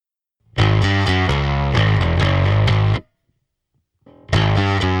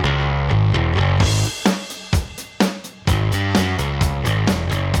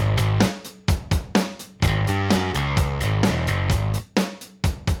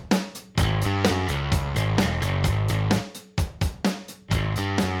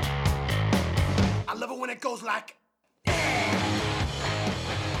goes like that,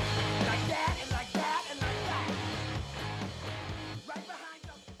 and like that, and like that. Right behind the...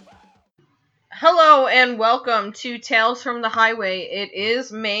 Hello and welcome to Tales from the Highway. It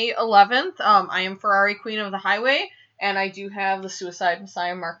is May 11th. I am Ferrari Queen of the Highway, and I do have the Suicide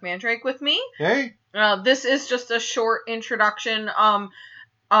Messiah Mark Mandrake with me. Hey. This is just a short introduction.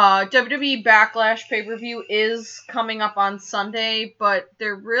 WWE Backlash pay-per-view is coming up on Sunday, but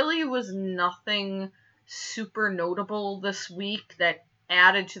there really was nothing super notable this week that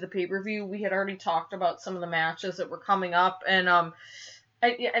added to the pay-per-view. We had already talked about some of the matches that were coming up, and I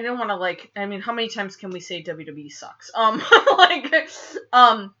don't want to how many times can we say WWE sucks?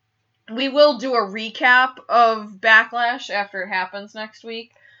 We will do a recap of Backlash after it happens next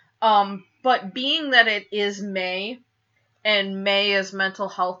week. But being that it is May, and May is Mental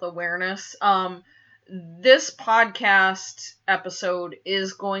Health Awareness, this podcast episode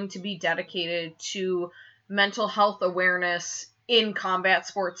is going to be dedicated to mental health awareness in combat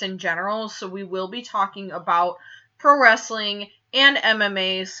sports in general. So we will be talking about pro wrestling and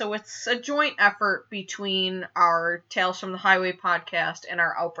MMA, so it's a joint effort between our Tales from the Highway podcast and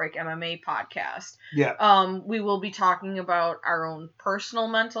our Outbreak MMA podcast. Yeah. We will be talking about our own personal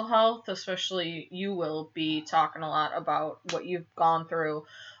mental health, especially you will be talking a lot about what you've gone through.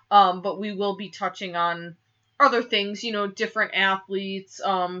 But we will be touching on other things, different athletes,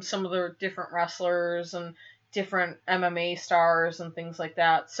 some of the different wrestlers and different MMA stars and things like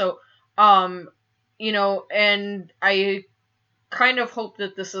that. So, and I kind of hope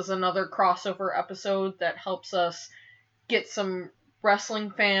that this is another crossover episode that helps us get some wrestling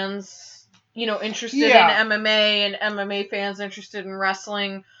fans, interested in MMA and MMA fans interested in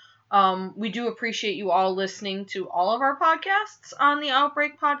wrestling. We do appreciate you all listening to all of our podcasts on the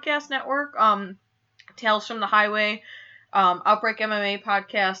Outbreak Podcast Network. Tales from the Highway, Outbreak MMA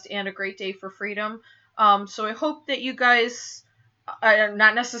Podcast, and A Great Day for Freedom. So I hope that you guys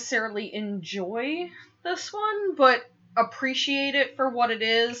not necessarily enjoy this one, but appreciate it for what it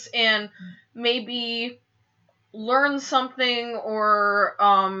is and maybe learn something or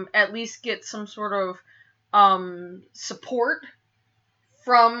at least get some sort of support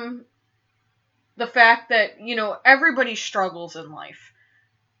from the fact that, everybody struggles in life.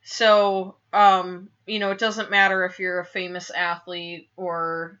 So, it doesn't matter if you're a famous athlete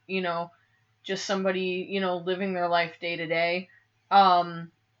or, just somebody, living their life day to day.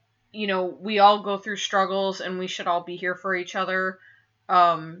 We all go through struggles and we should all be here for each other.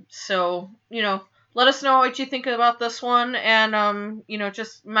 So, let us know what you think about this one and,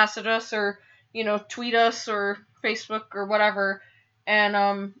 just message us or, tweet us or Facebook or whatever.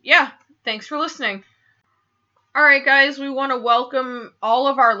 And, thanks for listening. Alright guys, we want to welcome all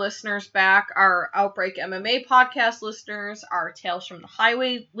of our listeners back, our Outbreak MMA podcast listeners, our Tales from the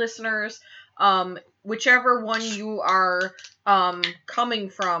Highway listeners, whichever one you are coming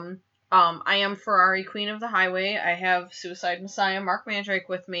from. I am Ferrari Queen of the Highway. I have Suicide Messiah Mark Mandrake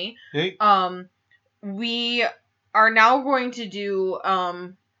with me. Hey. We are now going to do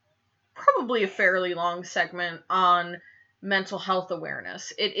probably a fairly long segment on mental health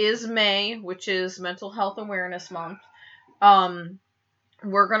awareness. It is May, which is Mental Health Awareness Month.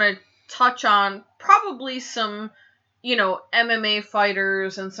 We're going to touch on probably some, MMA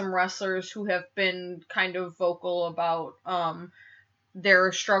fighters and some wrestlers who have been kind of vocal about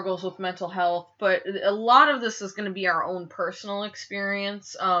their struggles with mental health, but a lot of this is going to be our own personal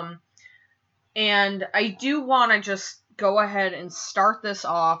experience. And I do want to just go ahead and start this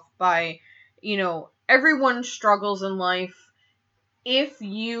off by, everyone struggles in life. If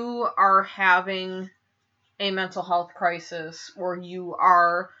you are having a mental health crisis or you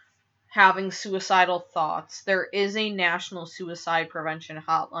are having suicidal thoughts, there is a national suicide prevention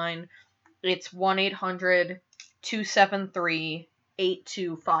hotline. It's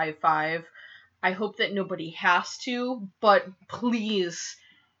 1-800-273-8255. I hope that nobody has to, but please,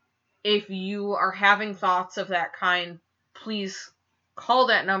 if you are having thoughts of that kind, please call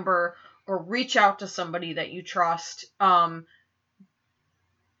that number or reach out to somebody that you trust. I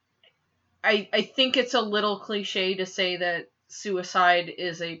think it's a little cliche to say that suicide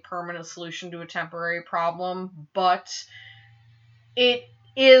is a permanent solution to a temporary problem, but it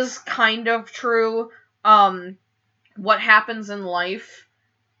is kind of true. What happens in life,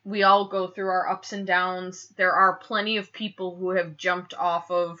 we all go through our ups and downs. There are plenty of people who have jumped off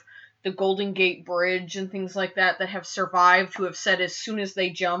of the Golden Gate Bridge and things like that have survived, who have said as soon as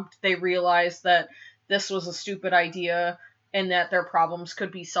they jumped, they realized that this was a stupid idea and that their problems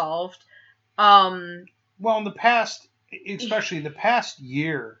could be solved. Well, in the past, especially the past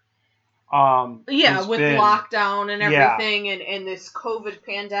year, with lockdown and everything and this COVID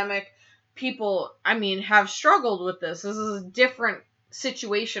pandemic, people, I mean, have struggled with this. This is a different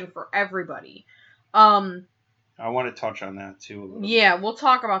situation for everybody. I want to touch on that too a little Yeah, bit. we'll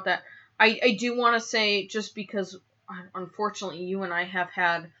talk about that. I do want to say, just because unfortunately you and I have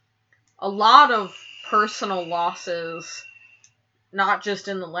had a lot of personal losses, not just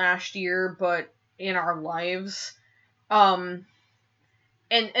in the last year, but in our lives. And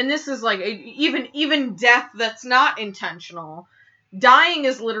this is like even death that's not intentional. Dying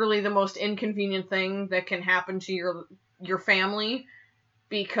is literally the most inconvenient thing that can happen to your family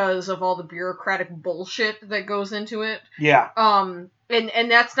because of all the bureaucratic bullshit that goes into it. Yeah.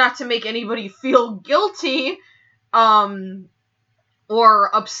 And that's not to make anybody feel guilty, or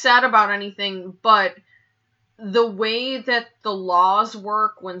upset about anything, but the way that the laws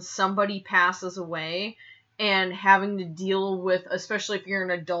work when somebody passes away and having to deal with, especially if you're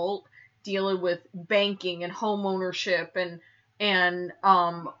an adult, dealing with banking and home ownership and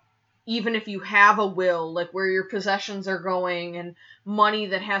even if you have a will, like where your possessions are going and money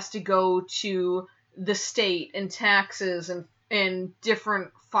that has to go to the state and taxes and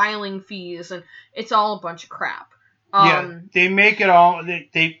different filing fees, and it's all a bunch of crap. Yeah, they make it all.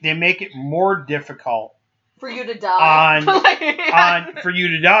 They make it more difficult for you to die for you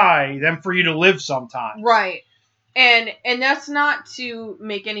to die than for you to live sometimes. Right. And that's not to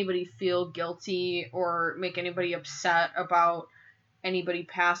make anybody feel guilty or make anybody upset about anybody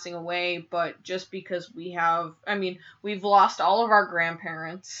passing away, but just because we've lost all of our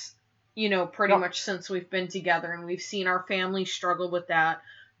grandparents, pretty much since we've been together, and we've seen our family struggle with that.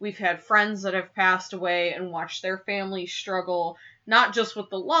 We've had friends that have passed away and watched their families struggle, not just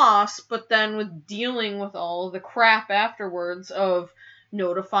with the loss, but then with dealing with all the crap afterwards of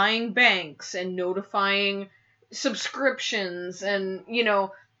notifying banks and notifying subscriptions and,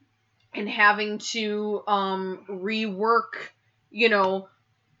 and having to rework,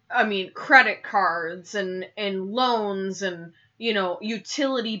 credit cards and loans and,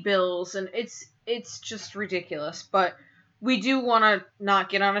 utility bills, and it's just ridiculous. But we do want to not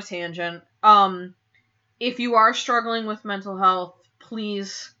get on a tangent. If you are struggling with mental health,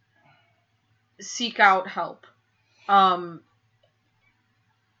 please seek out help.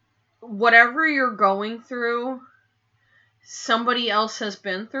 Whatever you're going through, somebody else has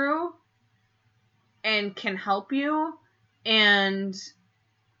been through and can help you. And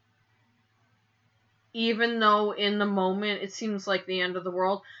even though in the moment it seems like the end of the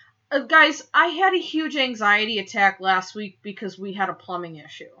world, guys, I had a huge anxiety attack last week because we had a plumbing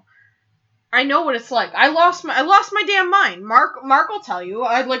issue. I know what it's like. I lost my damn mind. Mark will tell you.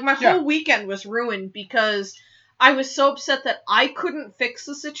 My whole weekend was ruined because I was so upset that I couldn't fix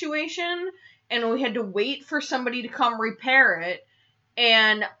the situation and we had to wait for somebody to come repair it.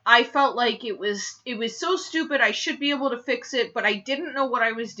 And I felt like it was so stupid. I should be able to fix it, but I didn't know what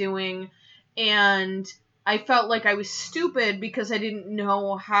I was doing. And I felt like I was stupid because I didn't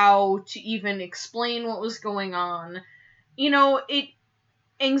know how to even explain what was going on.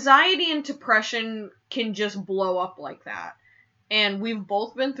 Anxiety and depression can just blow up like that. And we've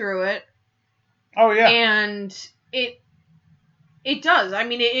both been through it. Oh, yeah. And it does.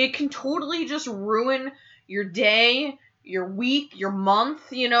 It can totally just ruin your day, your week, your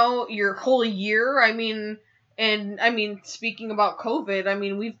month, your whole year. Speaking about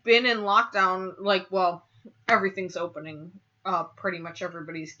COVID, we've been in lockdown, everything's opening. Pretty much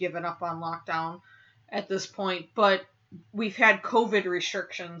everybody's given up on lockdown at this point. But we've had COVID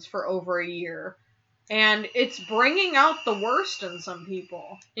restrictions for over a year, and it's bringing out the worst in some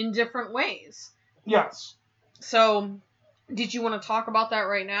people in different ways. Yes. So, did you want to talk about that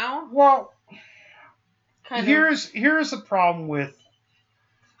right now? Well, here's the problem with.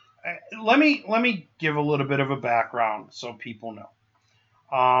 Let me give a little bit of a background so people know.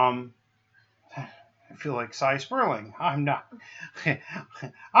 I feel like Cy Sperling. I'm not.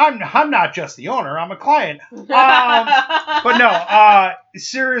 I'm not just the owner. I'm a client. But no.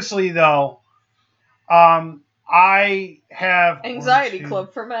 Seriously though, I have anxiety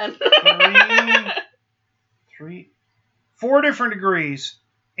club for men. 4 different degrees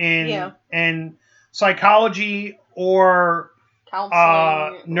in psychology or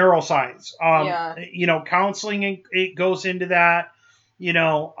counseling, neuroscience. Counseling, it goes into that.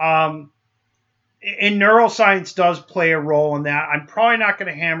 And neuroscience does play a role in that. I'm probably not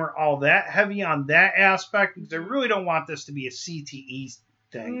going to hammer all that heavy on that aspect because I really don't want this to be a CTE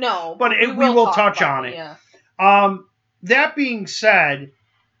thing. No, but we will touch on it. Yeah. That being said,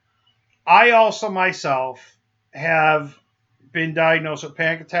 I also myself have been diagnosed with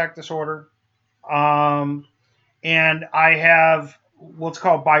panic attack disorder, and I have what's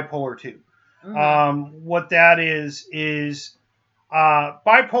called bipolar 2. Mm-hmm. What that is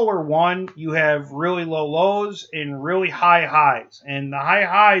Bipolar 1, you have really low lows and really high highs. And the high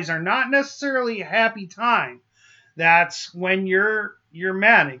highs are not necessarily a happy time. That's when you're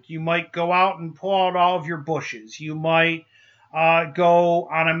manic. You might go out and pull out all of your bushes. You might go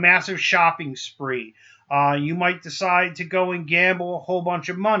on a massive shopping spree. You might decide to go and gamble a whole bunch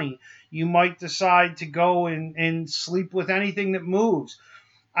of money. You might decide to go and sleep with anything that moves.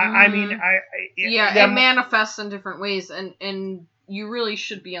 I mean, it manifests in different ways, and you really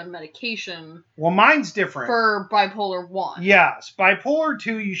should be on medication. Well, mine's different. For bipolar 1. Yes. Bipolar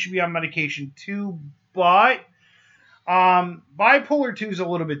 2, you should be on medication too, but bipolar 2 is a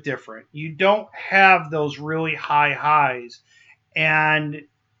little bit different. You don't have those really high highs,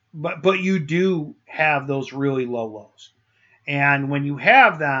 but you do have those really low lows. And when you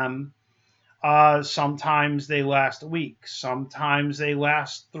have them, sometimes they last a week. Sometimes they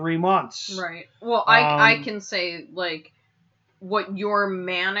last 3 months. Right. Well, I can say, like, what your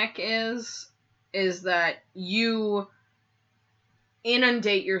manic is that you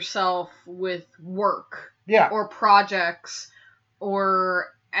inundate yourself with work. Yeah. Or projects or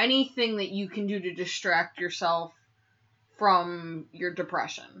anything that you can do to distract yourself from your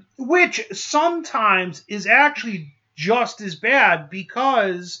depression. Which sometimes is actually just as bad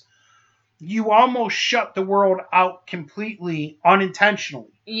because you almost shut the world out completely unintentionally.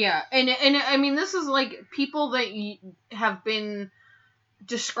 Yeah, and I mean, this is like people that have been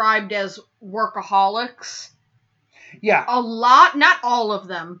described as workaholics. Yeah. A lot, not all of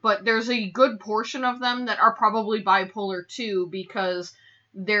them, but there's a good portion of them that are probably bipolar 2 because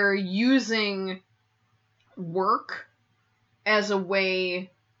they're using work as a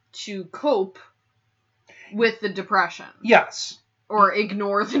way to cope with the depression. Yes. Or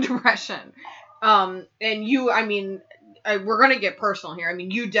ignore the depression. And you, I mean, we're going to get personal here. I mean,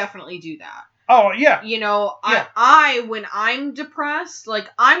 you definitely do that. Oh, yeah. You know, yeah. I, when I'm depressed, like,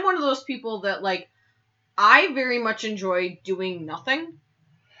 I'm one of those people that, like, I very much enjoy doing nothing.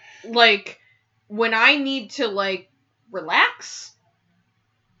 Like, when I need to, like, relax,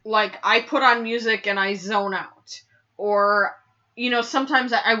 like, I put on music and I zone out. Or, you know,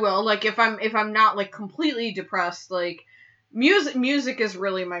 sometimes I will, like, if I'm not, like, completely depressed, like, music is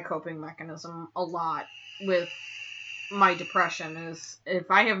really my coping mechanism a lot with my depression. Is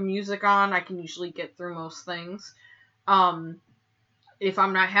if I have music on, I can usually get through most things. If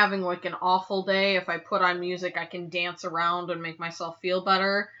I'm not having, like, an awful day, if I put on music, I can dance around and make myself feel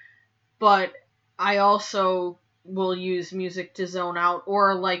better. But I also will use music to zone out.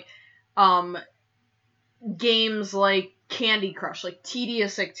 Or, like, games like Candy Crush, like,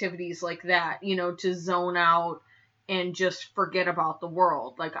 tedious activities like that, you know, to zone out and just forget about the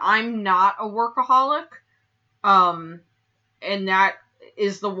world. Like, I'm not a workaholic. And that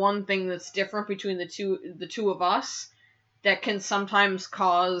is the one thing that's different between the two of us. That can sometimes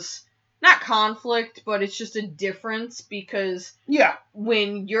cause, not conflict, but it's just a difference because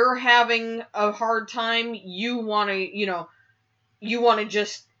when you're having a hard time, you want to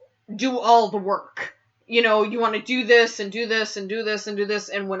just do all the work. You know, you want to do this and do this and do this and do this.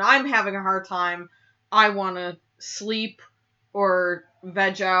 And when I'm having a hard time, I want to sleep or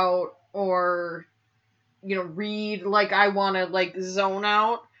veg out or, you know, read. Like, I want to, like, zone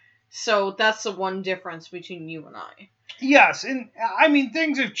out. So that's the one difference between you and I. Yes, and I mean,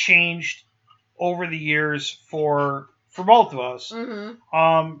 things have changed over the years for both of us,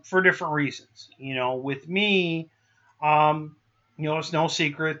 for different reasons. You know, with me, you know, it's no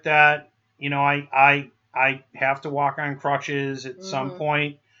secret that, you know, I have to walk on crutches at some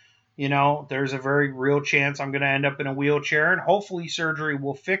point. You know, there's a very real chance I'm going to end up in a wheelchair, and hopefully surgery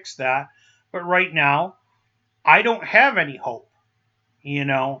will fix that. But right now, I don't have any hope. You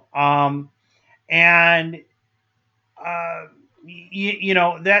know, you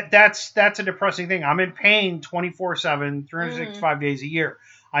know, that's a depressing thing. I'm in pain 24/7, 365 days a year.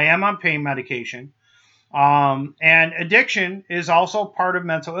 I am on pain medication. And addiction is also part of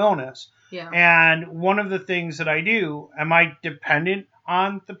mental illness. Yeah. And one of the things that I do, am I dependent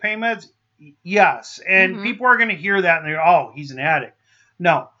on the pain meds? Yes. And people are going to hear that and they're, oh, he's an addict.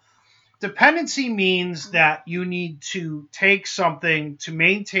 No. Dependency means that you need to take something to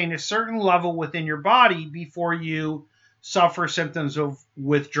maintain a certain level within your body before you suffer symptoms of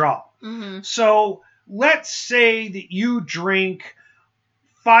withdrawal. So let's say that you drink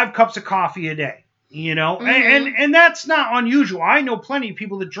 5 cups of coffee a day, you know, and that's not unusual. I know plenty of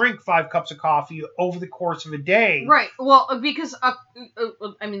people that drink 5 cups of coffee over the course of a day. Right. Well, because, I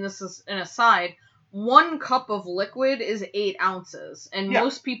mean, this is an aside. 1 cup of liquid is 8 ounces, and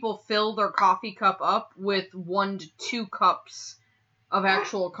most people fill their coffee cup up with 1 to 2 cups of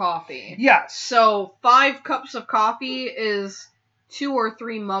actual coffee. Yes. So 5 cups of coffee is 2 or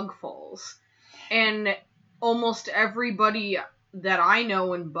 3 mugfuls. And almost everybody that I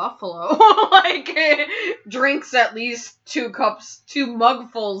know in Buffalo, drinks at least 2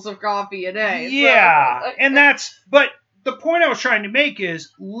 mugfuls of coffee a day. Yeah, So. and but the point I was trying to make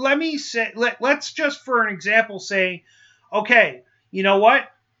is, let's just for an example say, okay, you know what?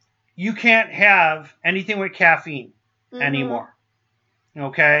 You can't have anything with caffeine anymore.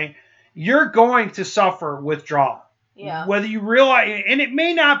 Okay? You're going to suffer withdrawal. Yeah. Whether you realize, and it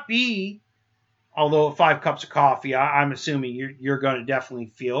may not be, although 5 cups of coffee, I'm assuming you're going to definitely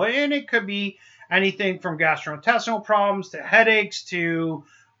feel it. And it could be anything from gastrointestinal problems to headaches to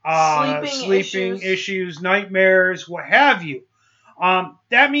sleeping issues, nightmares, what have you.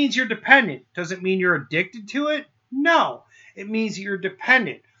 That means you're dependent. Doesn't mean you're addicted to it. No, it means you're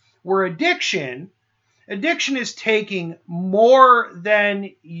dependent. Where addiction is taking more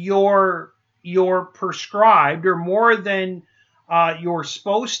than you're prescribed or more than you're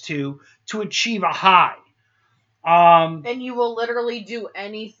supposed to achieve a high. And you will literally do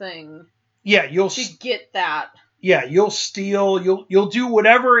anything. Yeah, to get that. Yeah, you'll steal. You'll do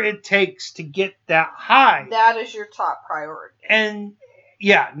whatever it takes to get that high. That is your top priority. And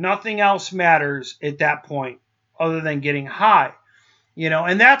yeah, nothing else matters at that point other than getting high.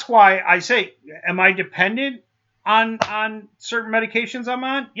 And that's why I say, am I dependent on certain medications I'm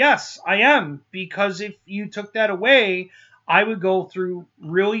on? Yes, I am. Because if you took that away, I would go through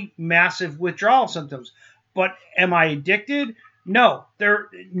really massive withdrawal symptoms. But am I addicted? No.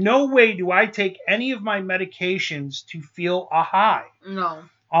 No way do I take any of my medications to feel a high. No.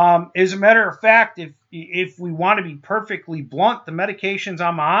 As a matter of fact, if we want to be perfectly blunt, the medications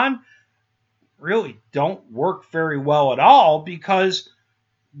I'm on really don't work very well at all because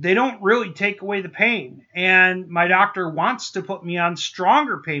they don't really take away the pain. And my doctor wants to put me on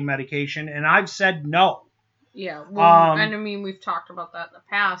stronger pain medication, and I've said no. Yeah, well, and I mean, we've talked about that in the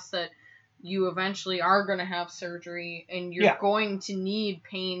past, that you eventually are going to have surgery, and you're going to need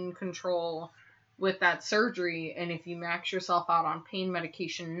pain control with that surgery, and if you max yourself out on pain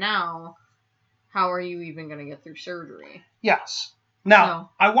medication now, how are you even going to get through surgery? Yes. Now,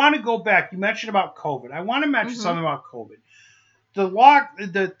 I want to go back. You mentioned about COVID. I want to mention something about COVID. The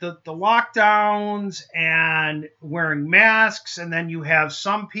lockdowns and wearing masks, and then you have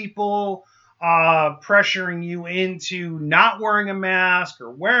some people pressuring you into not wearing a mask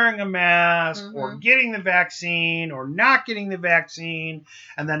or wearing a mask or getting the vaccine or not getting the vaccine.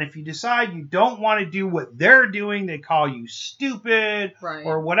 And then if you decide you don't want to do what they're doing, they call you stupid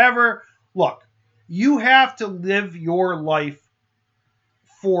or whatever. Look, you have to live your life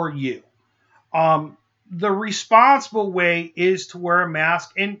for you. The responsible way is to wear a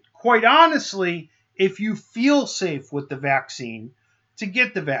mask. And quite honestly, if you feel safe with the vaccine, to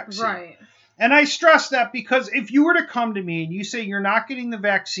get the vaccine. Right. And I stress that because if you were to come to me and you say you're not getting the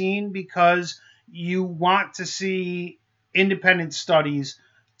vaccine because you want to see independent studies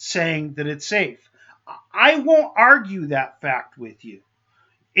saying that it's safe, I won't argue that fact with you.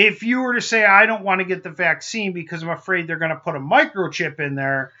 If you were to say I don't want to get the vaccine because I'm afraid they're going to put a microchip in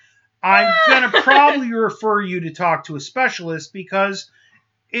there, I'm going to probably refer you to talk to a specialist because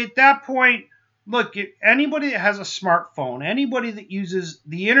at that point, look, anybody that has a smartphone, anybody that uses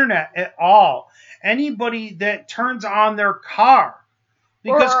the internet at all, anybody that turns on their car,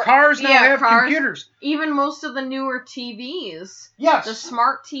 because cars now have computers. Even most of the newer TVs. Yes. The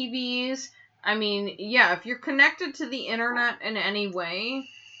smart TVs. I mean, yeah, if you're connected to the internet in any way,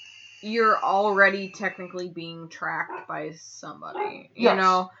 you're already technically being tracked by somebody. Yes. You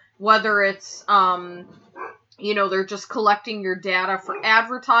know, whether it's, they're just collecting your data for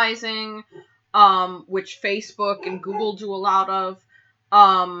advertising, which Facebook and Google do a lot of.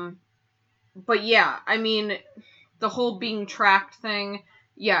 But yeah, I mean, the whole being tracked thing,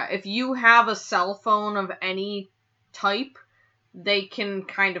 yeah, if you have a cell phone of any type, they can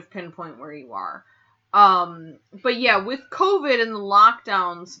kind of pinpoint where you are. But yeah, with COVID and the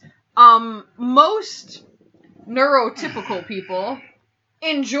lockdowns, most neurotypical people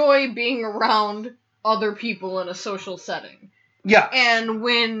enjoy being around other people in a social setting. Yeah. And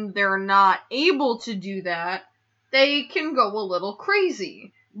when they're not able to do that, they can go a little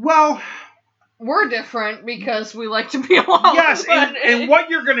crazy. Well, we're different because we like to be alone. Yes, and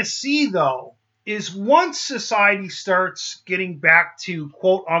what you're going to see, though, is once society starts getting back to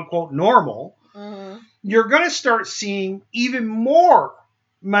quote-unquote normal, you're going to start seeing even more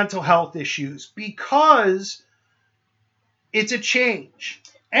mental health issues because it's a change.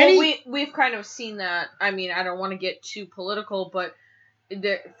 We've kind of seen that. I mean, I don't want to get too political, but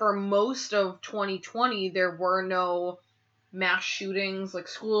for most of 2020, there were no mass shootings, like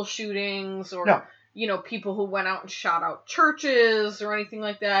school shootings, or people who went out and shot out churches or anything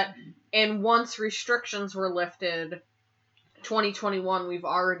like that. And once restrictions were lifted, 2021, we've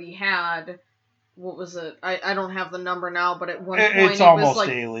already had, what was it? I don't have the number now, but at one point It's it almost was like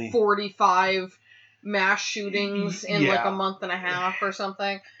daily. 45 mass shootings in like Yeah. a month and a half or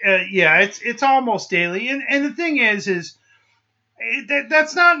something. It's almost daily. And the thing is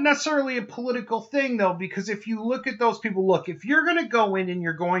that's not necessarily a political thing, though, because if you look at those people, if you're going to go in and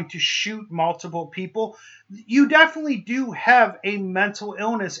you're going to shoot multiple people, you definitely do have a mental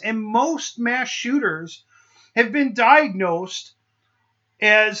illness. And most mass shooters have been diagnosed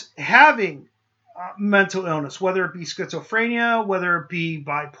as having mental illness, whether it be schizophrenia, whether it be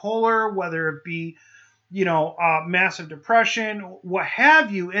bipolar, whether it be, massive depression, what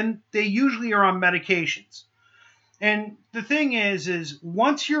have you. And they usually are on medications. And the thing is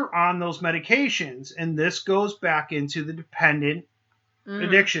once you're on those medications, and this goes back into the dependent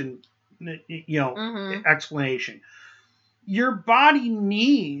addiction, explanation, your body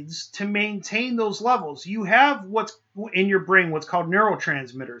needs to maintain those levels. You have what's in your brain, what's called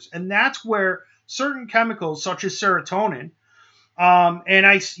neurotransmitters, and that's where certain chemicals, such as serotonin, and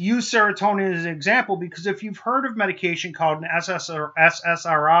I use serotonin as an example because if you've heard of medication called an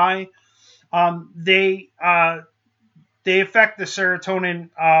SSRI, they affect the serotonin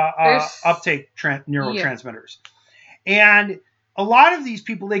uptake neurotransmitters. Yeah. And a lot of these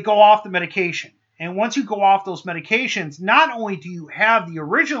people, they go off the medication. And once you go off those medications, not only do you have the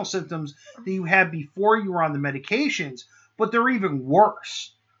original symptoms that you had before you were on the medications, but they're even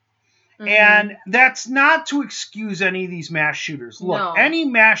worse. Mm-hmm. And that's not to excuse any of these mass shooters. Look, any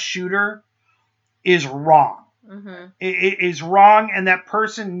mass shooter is wrong. Mm-hmm. It is wrong, and that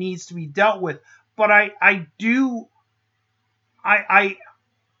person needs to be dealt with. But a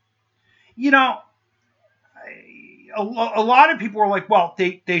lot of people are like, well,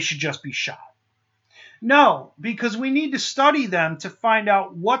 they should just be shot. No, because we need to study them to find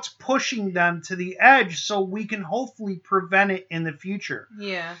out what's pushing them to the edge so we can hopefully prevent it in the future.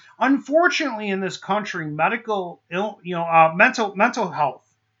 Yeah. Unfortunately, in this country, mental health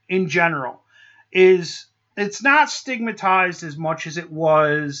in general it's not stigmatized as much as it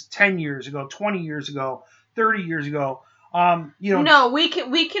was 10 years ago, 20 years ago, 30 years ago. No, we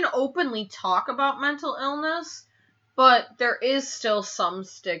can openly talk about mental illness, but there is still some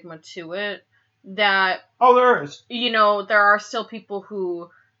stigma to it that there is. There are still people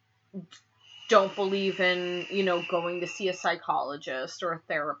who don't believe in, going to see a psychologist or a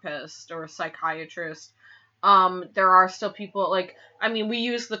therapist or a psychiatrist. There are still people we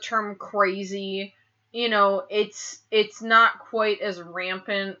use the term crazy. It's not quite as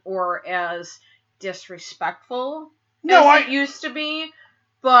rampant or as disrespectful as it used to be,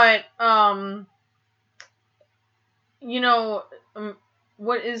 but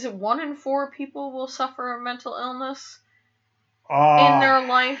what is it? 1 in 4 people will suffer a mental illness in their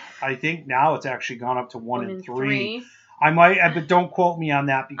life. I think now it's actually gone up to 1 in 3. But don't quote me on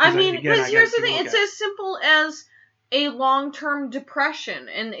that because because here's the thing: it's as simple as a long-term depression,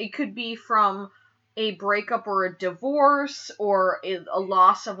 and it could be from a breakup or a divorce or a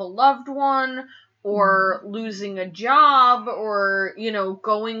loss of a loved one, or losing a job, or,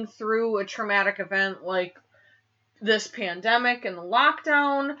 going through a traumatic event like this pandemic and the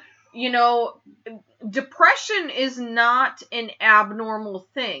lockdown. Depression is not an abnormal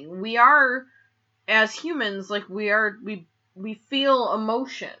thing. We are, as humans, we feel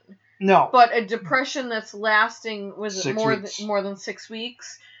emotion. No. But a depression that's lasting, more than 6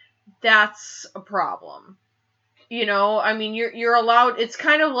 weeks, that's a problem. You're allowed, it's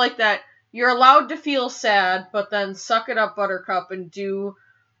kind of like that. You're allowed to feel sad, but then suck it up, Buttercup, and do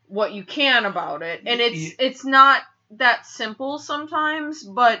what you can about it. And it's not that simple sometimes,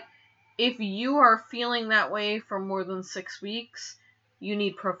 but if you are feeling that way for more than 6 weeks, you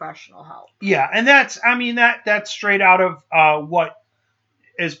need professional help. Yeah, and that's straight out of what,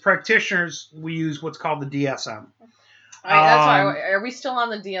 as practitioners, we use what's called the DSM. That's why. Are we still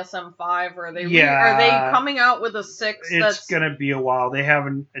on the DSM-5, or are they? Are they coming out with a 6? It's gonna be a while. They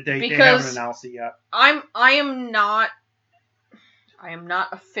haven't announced it yet. I am not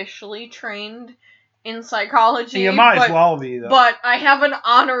officially trained in psychology. You might as well be, though. But I have an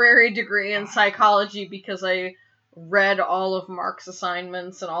honorary degree in psychology because I read all of Mark's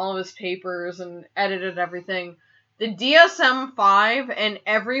assignments and all of his papers and edited everything. The DSM-5, and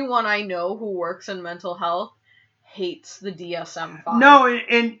everyone I know who works in mental health hates the DSM-5. No,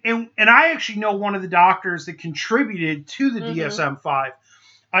 and I actually know one of the doctors that contributed to the DSM-5.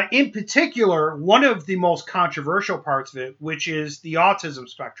 In particular, one of the most controversial parts of it, which is the autism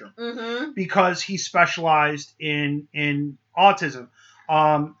spectrum, because he specialized in autism.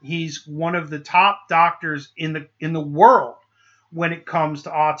 He's one of the top doctors in the world when it comes to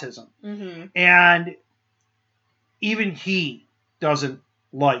autism. Mm-hmm. And even he doesn't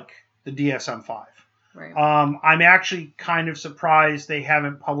like the DSM-5. Right. I'm actually kind of surprised they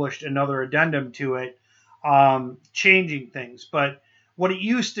haven't published another addendum to it, changing things. But what it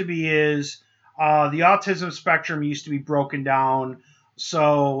used to be is the autism spectrum used to be broken down.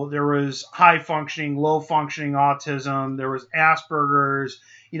 So there was high functioning, low functioning autism. There was Asperger's.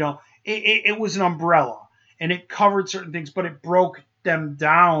 It was an umbrella, and it covered certain things, but it broke them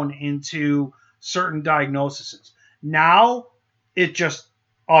down into certain diagnoses. Now it just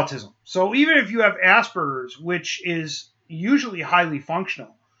autism. So even if you have Asperger's, which is usually highly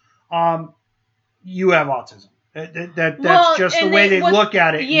functional, you have autism. That's just the way they look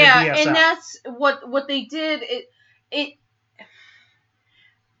at it. Yeah, in the DSM. and that's what they did.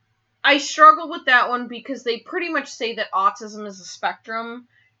 I struggle with that one because they pretty much say that autism is a spectrum,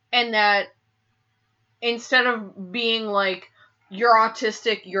 and that instead of being like, you're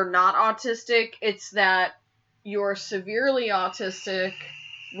autistic, you're not autistic, it's that you're severely autistic,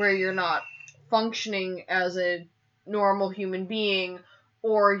 where you're not functioning as a normal human being,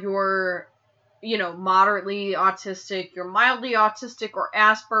 or you're, moderately autistic, you're mildly autistic, or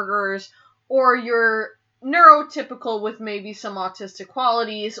Asperger's, or you're neurotypical with maybe some autistic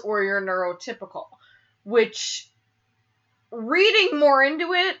qualities, or you're neurotypical. Which, reading more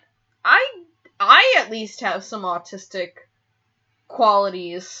into it, I at least have some autistic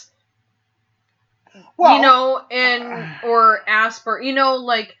qualities. Well, or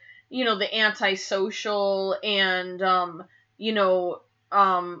Asperger, the antisocial, and,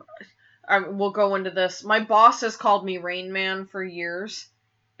 we'll go into this. My boss has called me Rain Man for years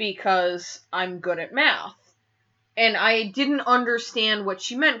because I'm good at math. And I didn't understand what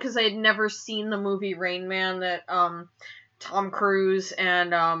she meant because I had never seen the movie Rain Man that Tom Cruise and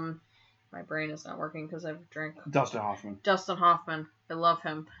my brain is not working because I've drank. Dustin Hoffman. I love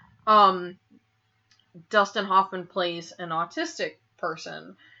him. Dustin Hoffman plays an autistic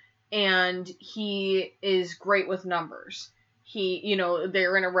person, and he is great with numbers.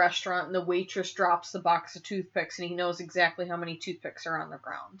 They're in a restaurant and the waitress drops the box of toothpicks and he knows exactly how many toothpicks are on the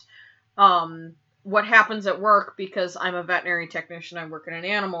ground. What happens at work, because I'm a veterinary technician, I work in an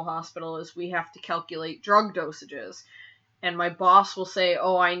animal hospital, is we have to calculate drug dosages. And my boss will say,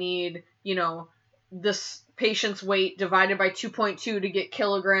 I need, this patient's weight divided by 2.2 to get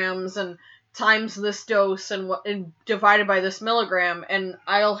kilograms, and times this dose and divided by this milligram, and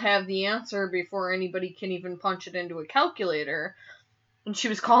I'll have the answer before anybody can even punch it into a calculator. And she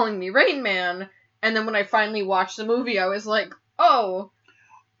was calling me Rain Man, and then when I finally watched the movie, I was like,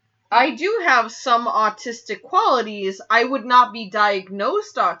 I do have some autistic qualities. I would not be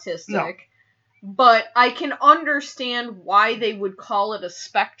diagnosed autistic, No. but I can understand why they would call it a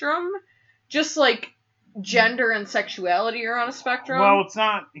spectrum, just like gender and sexuality are on a spectrum. Well, it's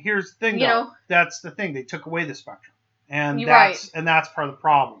not. Here's the thing, though. That's the thing. They took away the spectrum, and Right. that's part of the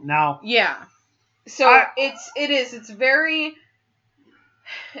problem. Now, yeah. So it's very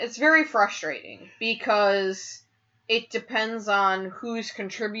frustrating because it depends on who's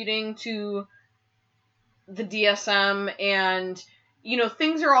contributing to the DSM, and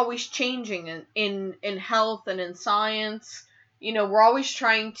things are always changing in health and in science. We're always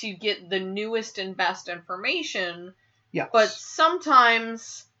trying to get the newest and best information. yes. But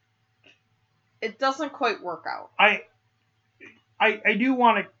sometimes it doesn't quite work out. I do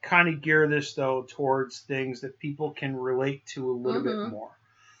want to kind of gear this, though, towards things that people can relate to a little bit more.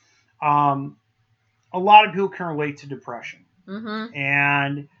 A lot of people can relate to depression. Mm-hmm.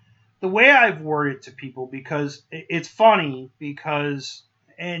 And the way I've worded it to people, because it's funny, because,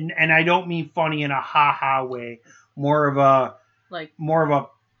 and I don't mean funny in a ha-ha way, more of a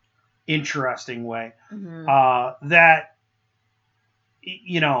interesting way, Mm-hmm. that,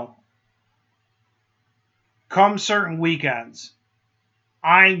 come certain weekends,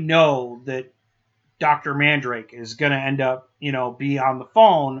 I know that Dr. Mandrake is going to end up, be on the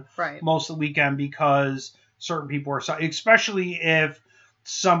phone Right. most of the weekend, because certain people are, especially if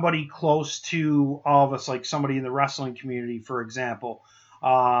somebody close to all of us, like somebody in the wrestling community, for example,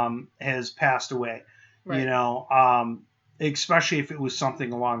 has passed away, Right. Especially if it was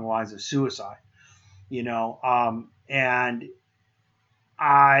something along the lines of suicide, and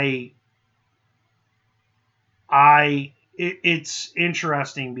it's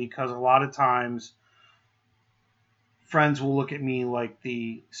interesting because a lot of times friends will look at me like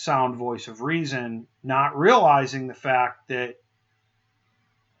the sound voice of reason, not realizing the fact that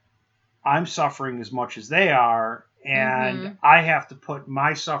I'm suffering as much as they are, and Mm-hmm. I have to put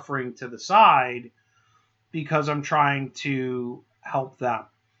my suffering to the side because I'm trying to help them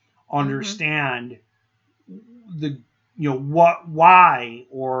understand the why,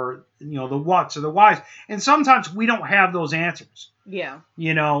 or the whats or the whys. And sometimes we don't have those answers. Yeah.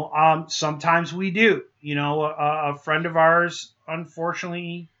 Sometimes we do. A friend of ours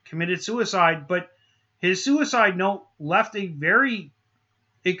unfortunately committed suicide, but his suicide note left a very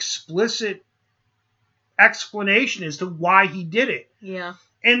explicit explanation as to why he did it. Yeah.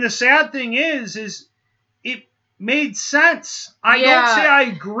 And the sad thing is it made sense. I don't say I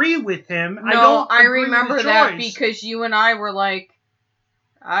agree with him. No, I agree remember with the that choice. because you and I were like,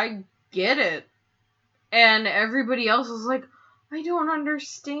 I get it. And everybody else was like, I don't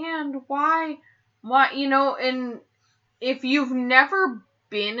understand why, and if you've never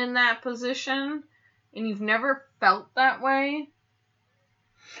been in that position and you've never felt that way,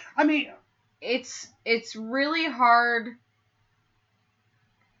 I mean, it's really hard.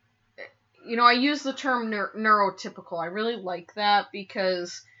 I use the term neurotypical. I really like that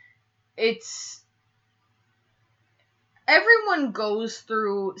because everyone goes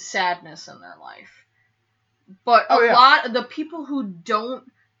through sadness in their life. But a lot of the people who don't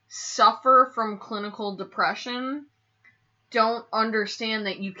suffer from clinical depression don't understand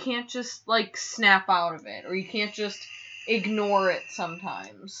that you can't just, snap out of it, or you can't just ignore it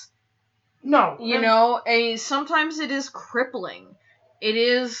sometimes. No. And sometimes it is crippling. It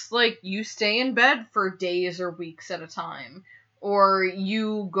is, you stay in bed for days or weeks at a time. Or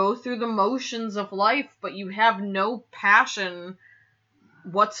you go through the motions of life, but you have no passion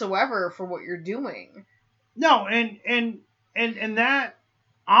whatsoever for what you're doing. No, and that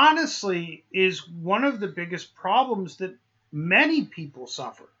honestly is one of the biggest problems that many people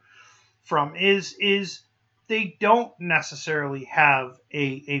suffer from is they don't necessarily have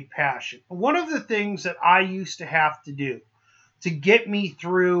a passion. One of the things that I used to have to do to get me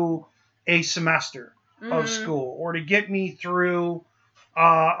through a semester of school, or to get me through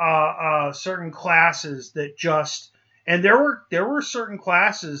certain classes that just, and there were certain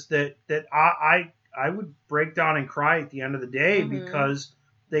classes that I would break down and cry at the end of the day because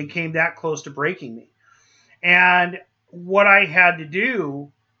they came that close to breaking me. And what I had to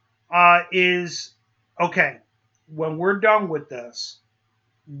do is, okay, when we're done with this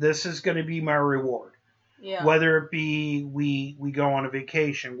is going to be my reward. Yeah. Whether it be we go on a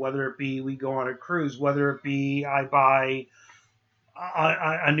vacation, whether it be we go on a cruise, whether it be I buy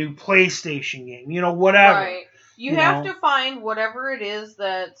a new PlayStation game, whatever. Right. You have to find whatever it is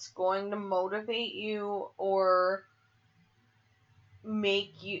that's going to motivate you or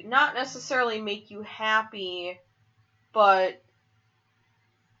make you, not necessarily make you happy, but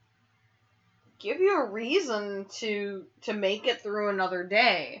give you a reason to make it through another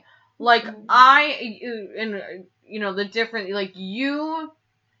day. The different, you,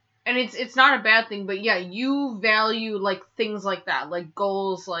 and it's not a bad thing, but yeah, you value, things like that,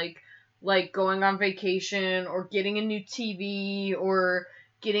 goals, like going on vacation, or getting a new TV, or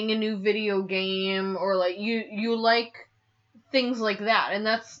getting a new video game, or, you like things like that, and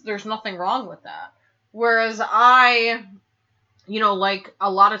there's nothing wrong with that. Whereas I,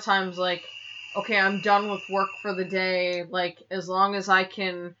 a lot of times, okay, I'm done with work for the day, as long as I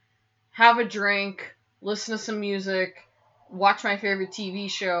can have a drink, listen to some music, watch my favorite TV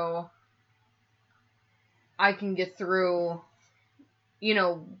show, I can get through,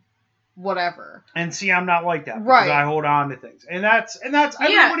 whatever. And see, I'm not like that. Right. Because I hold on to things. And that's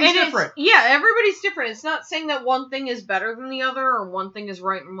everybody's different. Everybody's different. It's not saying that one thing is better than the other, or one thing is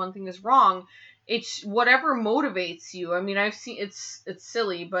right and one thing is wrong. It's whatever motivates you. I mean, I've seen, it's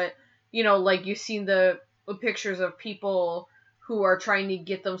silly, but, you've seen the pictures of people who are trying to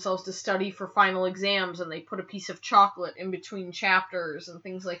get themselves to study for final exams, and they put a piece of chocolate in between chapters and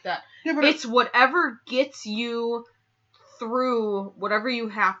things like that. Yeah, but it's whatever gets you through whatever you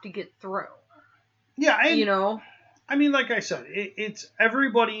have to get through. Yeah, and, I mean, like I said, it's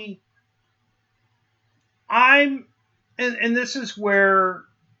everybody. And this is where,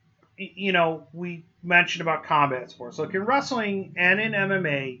 we mentioned about combat sports. Like in wrestling and in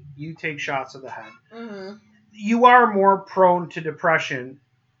MMA, you take shots to the head. Mm-hmm. You are more prone to depression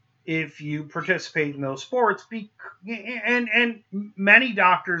if you participate in those sports. And many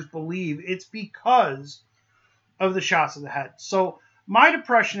doctors believe it's because of the shots to the head. So my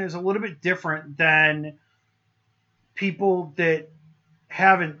depression is a little bit different than people that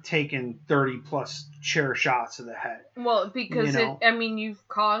haven't taken 30 plus chair shots to the head. Well, because you've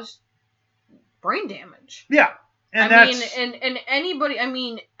caused brain damage. Yeah. And anybody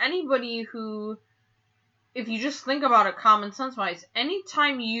who, if you just think about it common sense wise,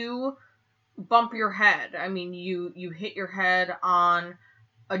 anytime you bump your head, you hit your head on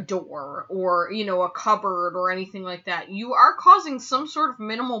a door or, you know, a cupboard or anything like that, you are causing some sort of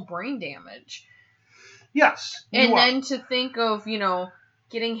minimal brain damage. Yes. And then to think of, you know,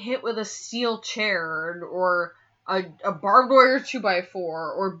 getting hit with a steel chair or a barbed wire 2x4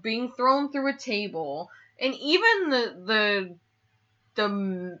 or being thrown through a table, and even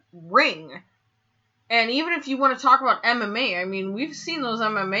the ring. And even if you want to talk about MMA, I mean, we've seen those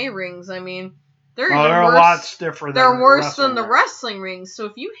MMA rings. I mean, they're a lot stiffer than they're worse than the wrestling rings. So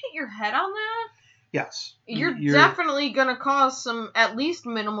if you hit your head on that, yes, you're definitely gonna cause some at least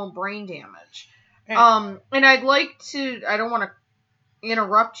minimal brain damage. And I'd like to, I don't want to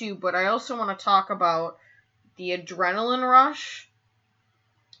interrupt you, but I also want to talk about the adrenaline rush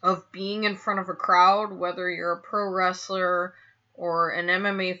of being in front of a crowd, whether you're a pro wrestler or an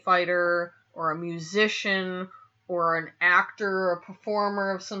MMA fighter or a musician or an actor or a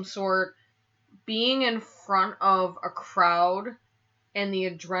performer of some sort. Being in front of a crowd and the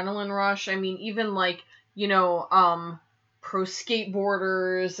adrenaline rush, I mean, even like, you know, pro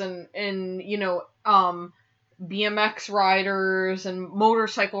skateboarders and you know, BMX riders and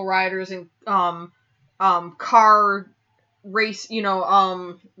motorcycle riders and car race, you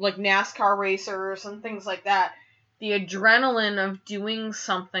know, like NASCAR racers and things like that. The adrenaline of doing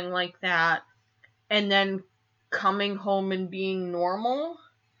something like that and then coming home and being normal.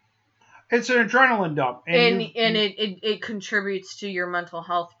 It's an adrenaline dump. And it contributes to your mental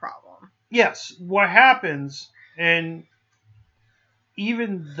health problem. Yes. What happens, and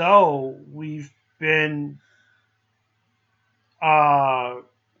even though we've been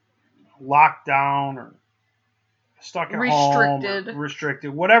locked down or stuck at home, or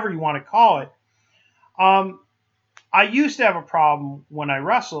restricted, whatever you want to call it, I used to have a problem when I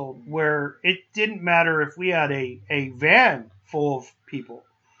wrestled where it didn't matter if we had a van full of people.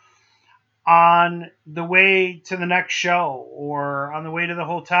 On the way to the next show, or on the way to the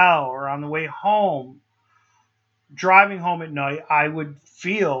hotel, or on the way home, driving home at night, I would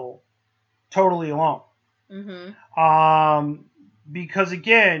feel totally alone. Mm-hmm. Because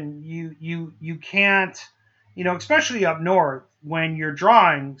again, you can't, you know, especially up north when you're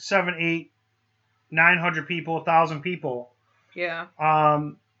drawing 7, 8, 900 people, 1,000 people. Yeah.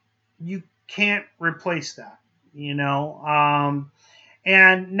 You can't replace that, you know.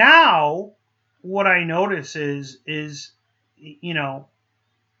 And now what I notice is, you know,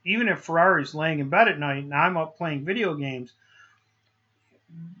 even if Ferrari's laying in bed at night and I'm up playing video games,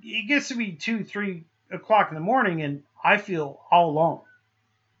 it gets to be 2, 3 o'clock in the morning and I feel all alone,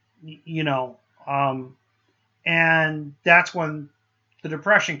 you know. And that's when the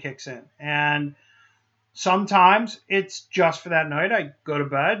depression kicks in. And sometimes it's just for that night. I go to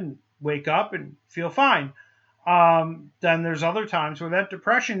bed and wake up and feel fine. Then there's other times where that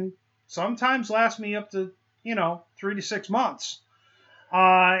depression sometimes lasts me up to, you know, 3 to 6 months.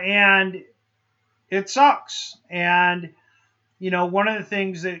 And it sucks. And, you know, one of the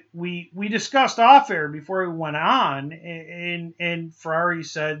things that we discussed off air before we went on, and Ferrari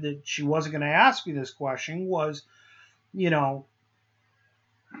said that she wasn't going to ask me this question, was, you know,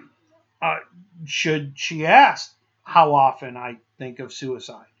 should she ask how often I think of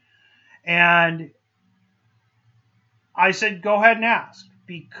suicide? And I said, go ahead and ask,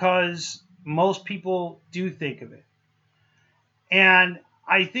 because most people do think of it. And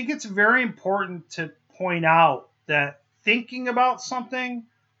I think it's very important to point out that thinking about something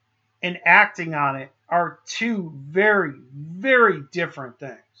and acting on it are two very, very different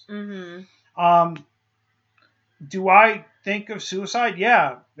things. Mm-hmm. Do I think of suicide?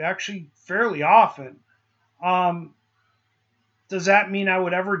 Yeah, actually fairly often. Does that mean I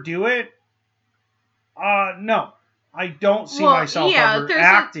would ever do it? No. I don't see myself ever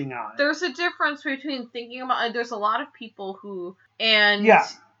acting on it. There's a difference between thinking about... There's a lot of people who... And,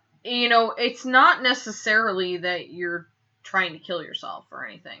 you know, it's not necessarily that you're trying to kill yourself or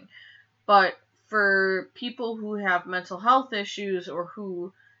anything. But for people who have mental health issues or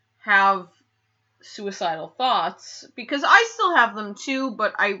who have suicidal thoughts, because I still have them too,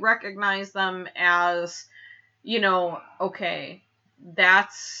 but I recognize them as, you know, okay,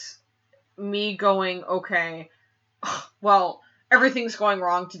 that's me going, okay, well, everything's going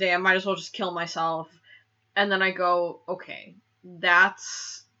wrong today, I might as well just kill myself. And then I go, okay,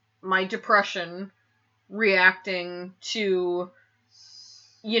 that's my depression reacting to,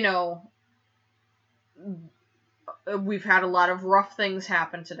 you know, we've had a lot of rough things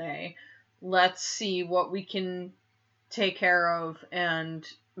happen today. Let's see what we can take care of and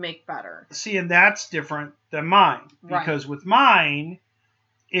make better. See, and that's different than mine. Because with mine,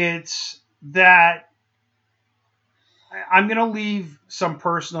 it's that I'm going to leave some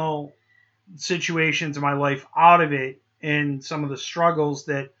personal situations in my life out of it in some of the struggles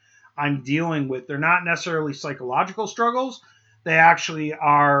that I'm dealing with. They're not necessarily psychological struggles. They actually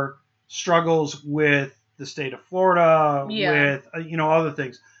are struggles with the state of Florida, with other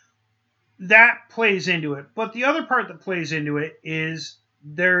things. That plays into it. But the other part that plays into it is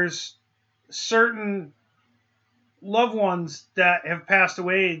there's certain loved ones that have passed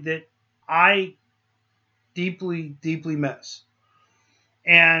away that I deeply, deeply miss.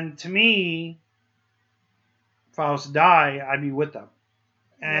 And to me, if I was to die, I'd be with them.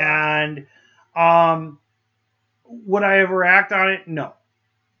 Yeah. And would I ever act on it? No.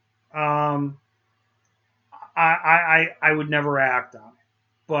 I would never act on it.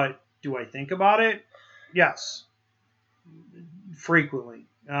 But do I think about it? Yes, frequently.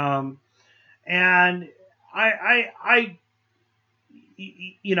 And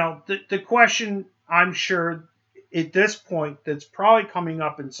the question I'm sure at this point that's probably coming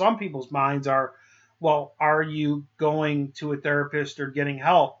up in some people's minds are, well, are you going to a therapist or getting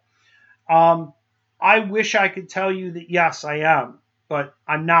help? I wish I could tell you that yes, I am, but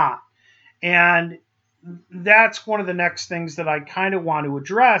I'm not. And that's one of the next things that I kind of want to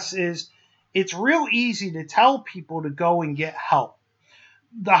address is it's real easy to tell people to go and get help.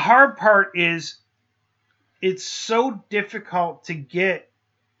 The hard part is it's so difficult to get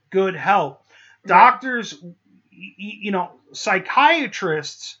good help. Doctors,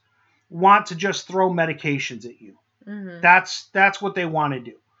 psychiatrists want to just throw medications at you. Mm-hmm. That's what they want to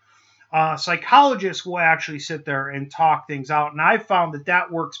do. Psychologists will actually sit there and talk things out, and I've found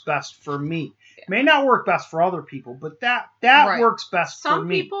that works best for me. It may not work best for other people, but that works best for me. Some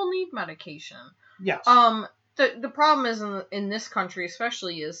people need medication. Yes. The problem is in this country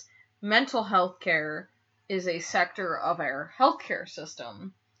especially is mental health care is a sector of our healthcare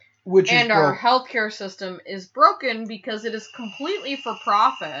system. Our healthcare system is broken because it is completely for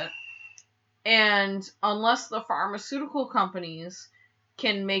profit. And unless the pharmaceutical companies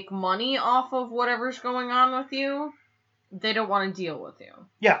can make money off of whatever's going on with you, they don't want to deal with you.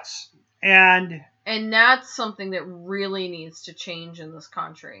 Yes. And that's something that really needs to change in this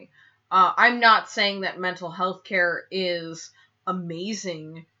country. I'm not saying that mental health care is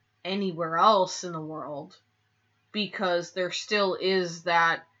amazing anywhere else in the world, because there still is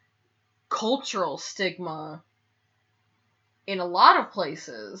that cultural stigma in a lot of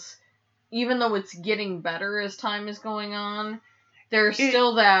places. Even though it's getting better as time is going on, there's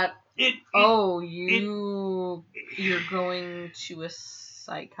still that, you're going to a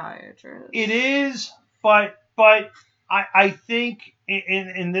psychiatrist. It is, but I think,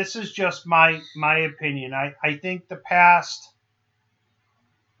 and this is just my opinion, I think the past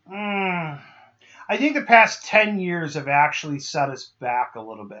 10 years have actually set us back a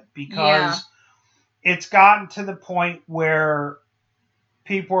little bit, because it's gotten to the point where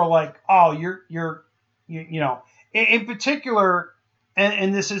people are like, oh, you're in particular,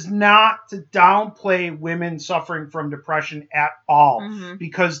 and this is not to downplay women suffering from depression at all,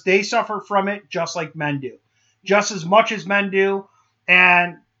 because they suffer from it just like men do, just as much as men do.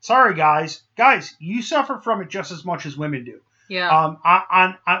 And sorry, guys, you suffer from it just as much as women do. Yeah.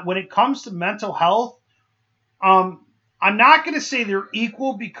 When it comes to mental health, I'm not going to say they're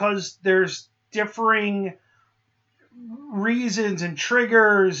equal, because there's differing reasons and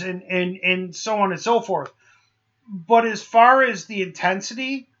triggers and so on and so forth. But as far as the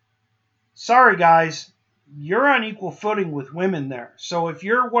intensity, sorry guys, you're on equal footing with women there. So if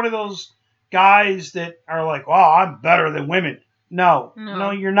you're one of those guys that are like, oh, I'm better than women, no,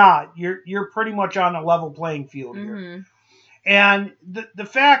 you're not. You're pretty much on a level playing field here. And the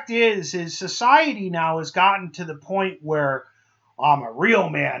fact is society now has gotten to the point where I'm a real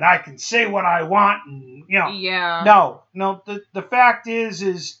man, I can say what I want, and no. The fact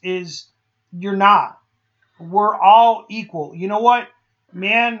is you're not. We're all equal. You know what?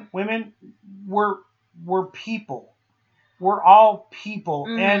 Man, women, we're people. We're all people.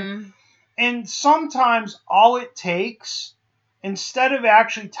 And sometimes all it takes, instead of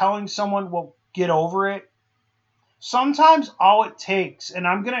actually telling someone, well, get over it, sometimes all it takes, and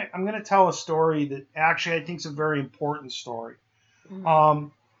I'm gonna tell a story that actually I think is a very important story.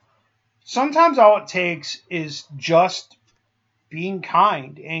 Sometimes all it takes is just being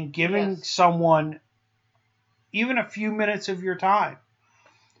kind and giving someone even a few minutes of your time,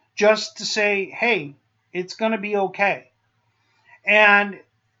 just to say, hey, it's going to be okay. And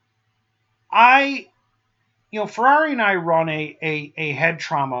Ferrari and I run a head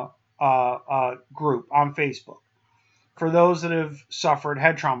trauma group on Facebook for those that have suffered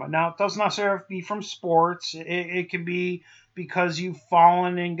head trauma. Now, it doesn't necessarily have to be from sports. It can be because you've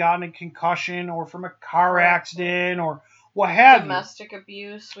fallen and gotten a concussion, or from a car accident, or what have domestic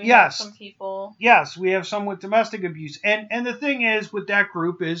abuse. We Yes. have some people. Yes, we have some with domestic abuse. And the thing is with that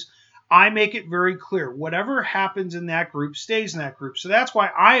group is I make it very clear. Whatever happens in that group stays in that group. So that's why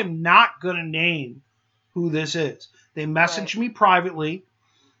I am not going to name who this is. They message me privately.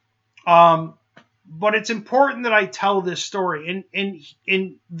 But it's important that I tell this story. And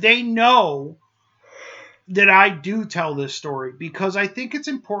they know that I do tell this story because I think it's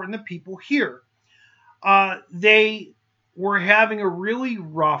important that people hear. They were having a really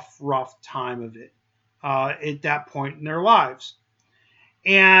rough time of it at that point in their lives.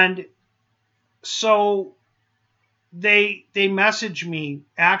 And so they messaged me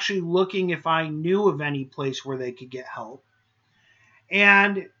actually looking if I knew of any place where they could get help.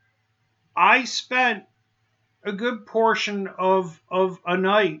 And I spent a good portion of a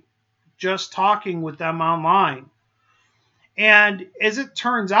night just talking with them online. And as it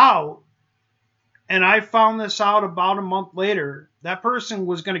turns out, and I found this out about a month later, that person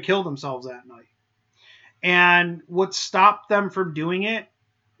was going to kill themselves that night. And what stopped them from doing it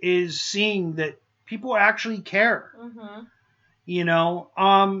is seeing that people actually care. Mm-hmm. You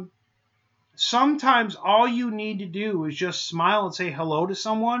know, sometimes all you need to do is just smile and say hello to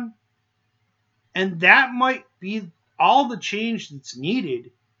someone. And that might be all the change that's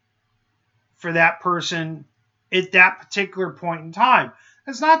needed for that person at that particular point in time.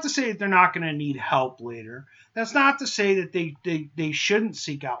 That's not to say that they're not going to need help later. That's not to say that they shouldn't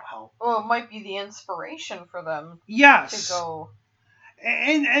seek out help. Well, it might be the inspiration for them. Yes. To go.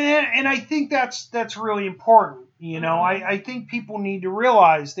 And I think that's really important. You know, I think people need to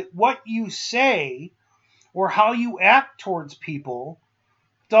realize that what you say or how you act towards people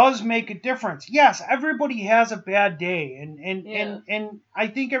does make a difference. Yes, everybody has a bad day, and I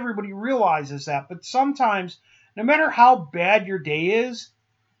think everybody realizes that. But sometimes, no matter how bad your day is,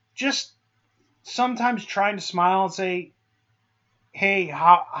 just sometimes trying to smile and say, "Hey,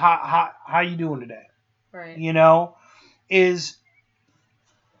 how you doing today?" Right. You know, is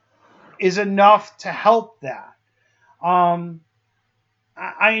enough to help that.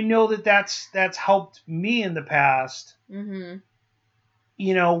 I know that's helped me in the past. Mm-hmm.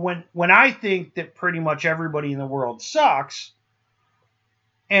 You know, when I think that pretty much everybody in the world sucks,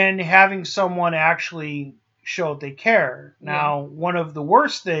 and having someone actually show that they care. Now, one of the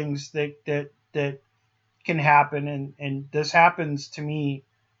worst things that can happen, and this happens to me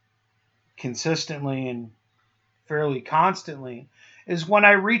consistently and fairly constantly, is when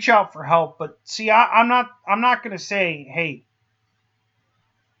I reach out for help. But see, I'm not going to say, hey,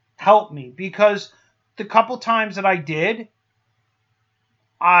 help me, because the couple times that I did,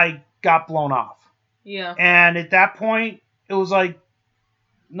 I got blown off. Yeah. And at that point, it was like,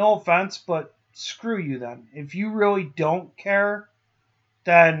 no offense, but screw you then. If you really don't care,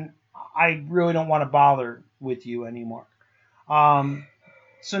 then I really don't want to bother with you anymore.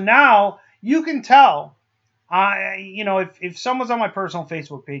 So now you can tell, you know, if someone's on my personal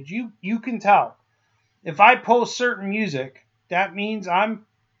Facebook page, you can tell. If I post certain music, that means I'm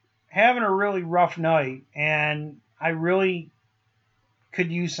having a really rough night and I really could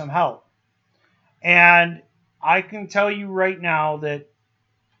use some help. And I can tell you right now that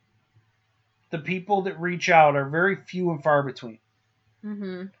the people that reach out are very few and far between.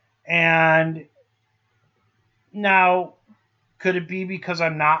 Mm-hmm. And now, could it be because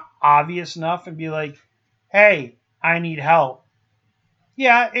I'm not obvious enough and be like, hey, I need help?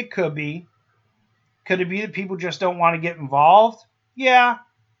 Yeah, it could be. Could it be that people just don't want to get involved? Yeah,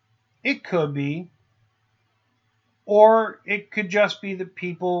 it could be. Or it could just be that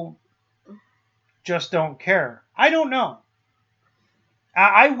people just don't care. I don't know.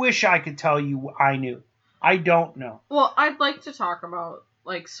 I wish I could tell you I knew. I don't know. Well, I'd like to talk about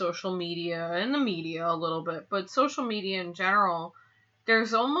like social media and the media a little bit, but social media in general,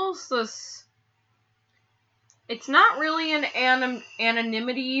 there's almost this. It's not really an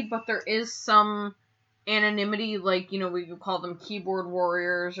anonymity, but there is some anonymity, like, you know, we could call them keyboard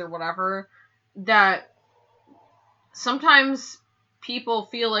warriors or whatever, that sometimes people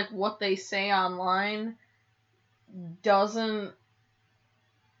feel like what they say online doesn't.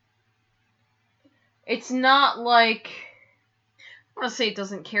 It's not like. I want to say it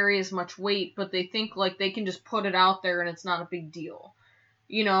doesn't carry as much weight, but they think like they can just put it out there and it's not a big deal.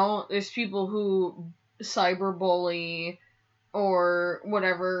 You know, there's people who cyberbully or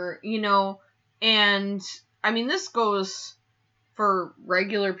whatever, you know, and I mean, this goes for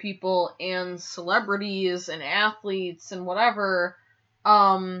regular people and celebrities and athletes and whatever,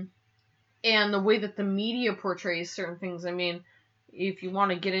 and the way that the media portrays certain things. I mean, if you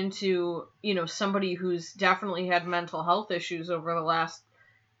want to get into, you know, somebody who's definitely had mental health issues over the last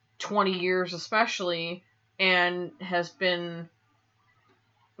 20 years especially, and has been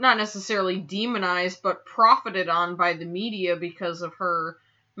not necessarily demonized, but profited on by the media because of her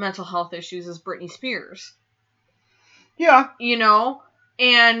mental health issues is Britney Spears. Yeah. You know?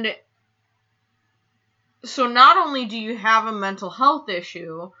 And so not only do you have a mental health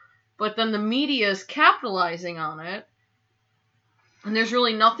issue, but then the media is capitalizing on it, and there's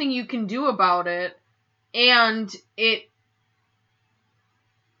really nothing you can do about it, and if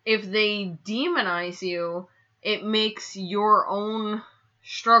they demonize you, it makes your own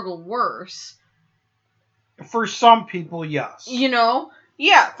struggle worse. For some people, yes. You know?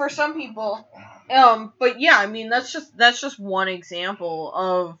 Yeah, for some people. But yeah, I mean that's just one example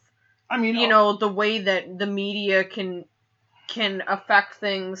of the way that the media can affect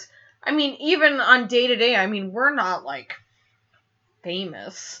things. I mean, even on day to day, I mean, we're not like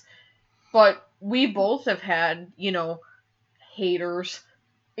famous, but we both have had, haters,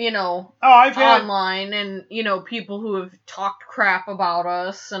 I've had online, and people who have talked crap about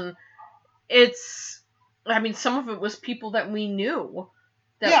us, and it's, I mean, some of it was people that we knew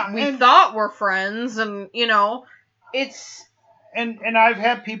that we thought were friends, and it's and I've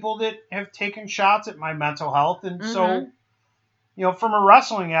had people that have taken shots at my mental health, and so from a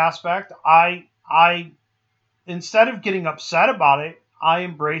wrestling aspect, I instead of getting upset about it, I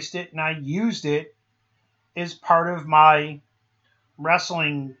embraced it and I used it as part of my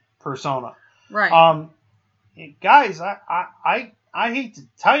wrestling persona. right. Guys, I hate to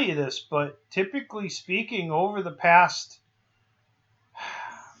tell you this, but typically speaking, over the past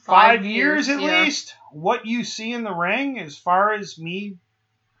 5 years at least, what you see in the ring, as far as me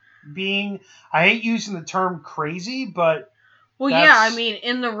being, I hate using the term crazy, but well, yeah, I mean,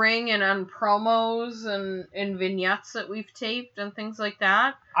 in the ring and on promos and in vignettes that we've taped and things like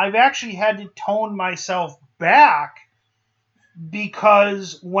that, I've actually had to tone myself back,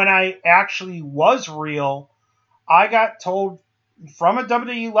 because when I actually was real, I got told from a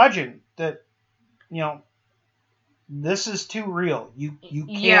WWE legend that, this is too real. You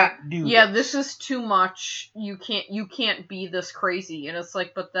can't do this. Yeah, this is too much. You can't be this crazy. And it's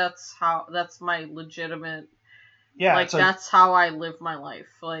like, but that's my legitimate. Yeah, like that's how I live my life.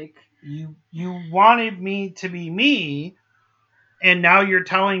 Like you wanted me to be me, and now you're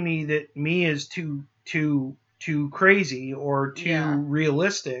telling me that me is too crazy or too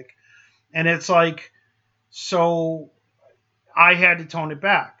realistic, and it's like, so I had to tone it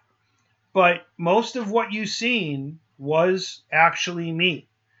back. But most of what you've seen was actually me.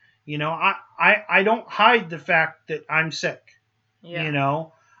 I don't hide the fact that I'm sick. Yeah.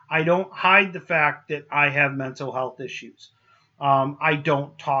 I don't hide the fact that I have mental health issues. I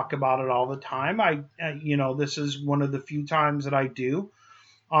don't talk about it all the time. This is one of the few times that I do.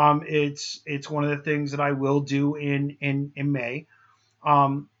 It's one of the things that I will do in May.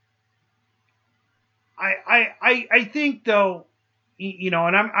 I think though, and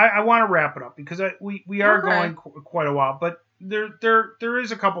I want to wrap it up because we are going quite a while, but there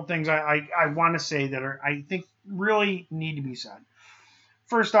is a couple things I want to say that I think really need to be said.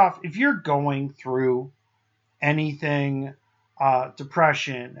 First off, if you're going through anything,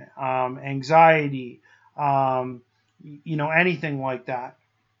 depression, anxiety, anything like that,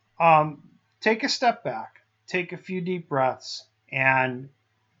 take a step back, take a few deep breaths, and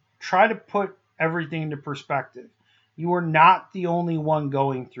try to put everything into perspective. You are not the only one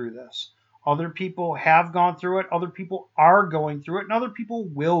going through this. Other people have gone through it, other people are going through it, and other people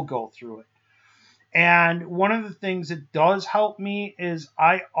will go through it. And one of the things that does help me is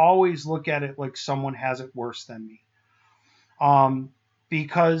I always look at it like someone has it worse than me.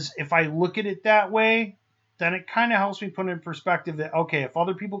 Because if I look at it that way, then it kind of helps me put in perspective that, okay, if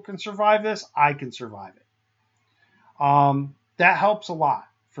other people can survive this, I can survive it. That helps a lot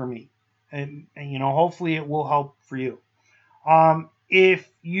for me. And hopefully it will help for you.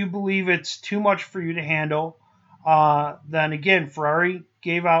 If you believe it's too much for you to handle, then again, Ferrari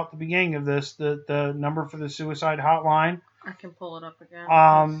gave out the beginning of this the number for the suicide hotline. I can pull it up again.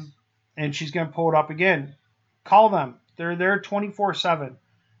 And she's going to pull it up again. Call them. They're there 24/7.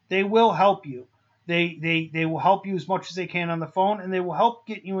 They will help you. They will help you as much as they can on the phone, and they will help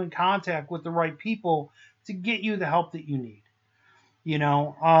get you in contact with the right people to get you the help that you need.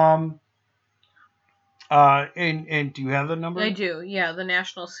 And do you have the number? I do. Yeah, the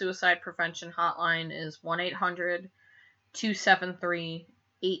National Suicide Prevention Hotline is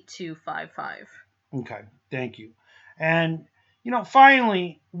 1-800-273-8255. Okay, thank you. And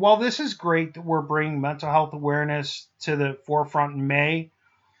finally, while this is great that we're bringing mental health awareness to the forefront in May,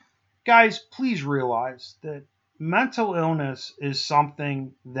 guys, please realize that mental illness is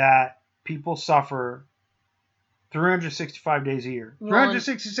something that people suffer 365 days a year. Well,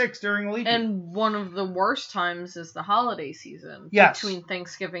 366 during a leap year. And one of the worst times is the holiday season. Yes. Between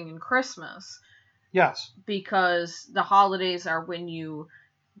Thanksgiving and Christmas. Yes. Because the holidays are when you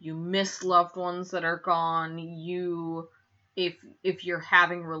miss loved ones that are gone. If you're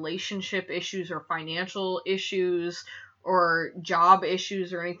having relationship issues or financial issues or job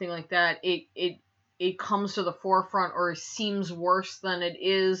issues or anything like that, it comes to the forefront or seems worse than it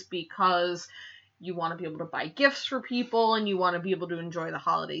is because you want to be able to buy gifts for people and you want to be able to enjoy the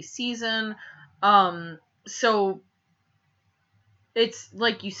holiday season. So it's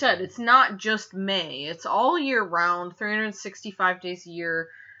like you said, it's not just May. It's all year round, 365 days a year.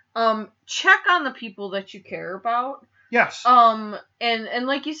 Check on the people that you care about. Yes. And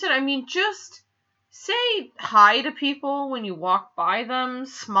like you said, I mean, just say hi to people when you walk by them,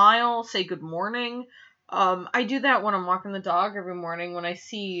 smile, say good morning. I do that when I'm walking the dog every morning when I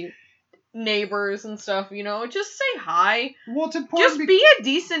see neighbors and stuff, just say hi. Well, it's important. Just be a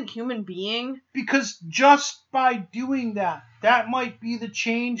decent human being. Because just by doing that, that might be the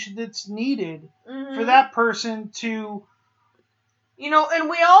change that's needed for that person to... And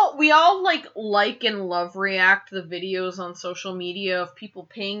we all like and love react the videos on social media of people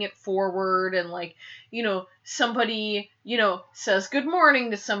paying it forward and somebody, says good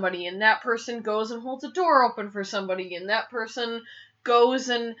morning to somebody and that person goes and holds a door open for somebody and that person goes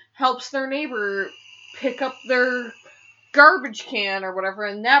and helps their neighbor pick up their garbage can or whatever,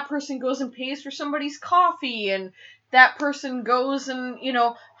 and that person goes and pays for somebody's coffee, and that person goes and,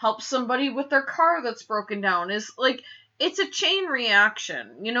 helps somebody with their car that's broken down. It's a chain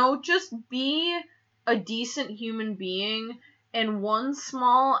reaction, just be a decent human being, and one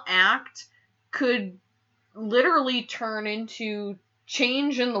small act could literally turn into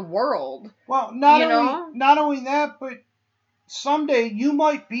change in the world. Well, not only that, but someday you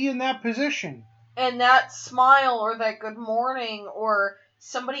might be in that position. And that smile or that good morning or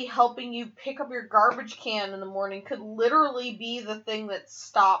somebody helping you pick up your garbage can in the morning could literally be the thing that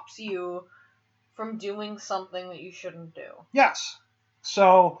stops you from doing something that you shouldn't do. Yes.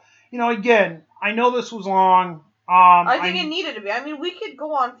 So, again, I know this was long. I think it needed to be. I mean, we could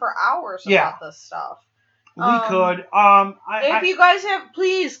go on for hours about this stuff. We could. If you guys have,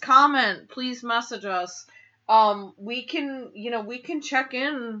 please comment. Please message us. We can check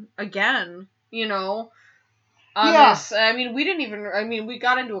in again, on this. I mean, we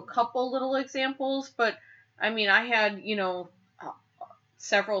got into a couple little examples, but I mean, I had,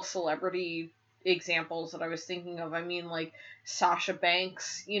 several celebrity examples that I was thinking of. I mean, like Sasha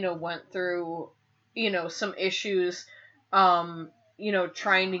Banks, went through, some issues,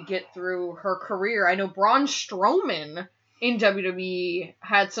 trying to get through her career. I know Braun Strowman in WWE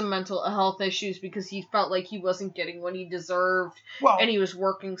had some mental health issues because he felt like he wasn't getting what he deserved, and he was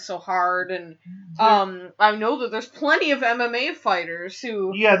working so hard. And I know that there's plenty of MMA fighters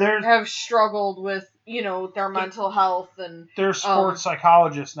who have struggled with, their mental health, and there's sports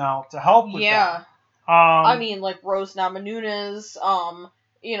psychologists now to help with that. I mean, like Rose Namajunas,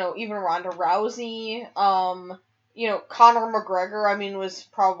 even Ronda Rousey, Conor McGregor, I mean, was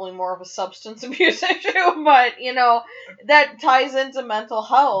probably more of a substance abuse issue, but, that ties into mental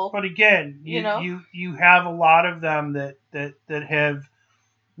health. But again, you have a lot of them that have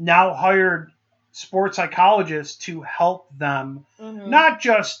now hired sports psychologists to help them not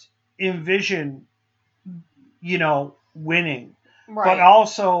just envision, winning, but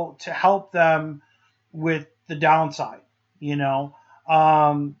also to help them with the downside, that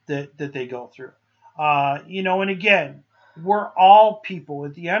they go through. And again, we're all people.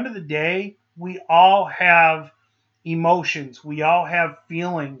 At the end of the day, we all have emotions. We all have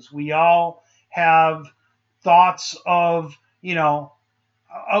feelings. We all have thoughts of,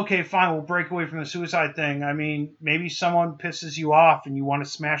 okay, fine, we'll break away from the suicide thing. I mean, maybe someone pisses you off and you want to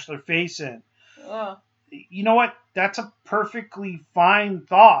smash their face in. You know what? That's a perfectly fine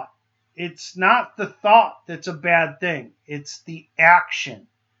thought. It's not the thought that's a bad thing. It's the action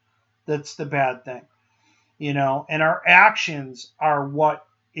that's the bad thing. And our actions are what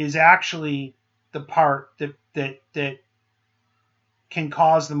is actually the part that can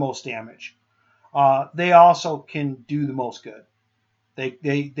cause the most damage. They also can do the most good.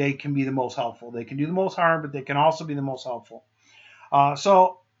 They can be the most helpful. They can do the most harm, but they can also be the most helpful.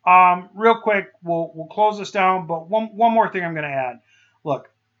 So real quick, we'll close this down. But one more thing I'm going to add. Look,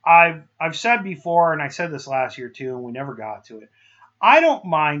 I've said before, and I said this last year too, and we never got to it. I don't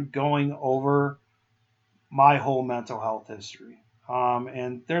mind going over my whole mental health history.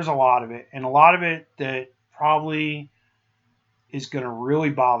 And there's a lot of it. And a lot of it that probably is going to really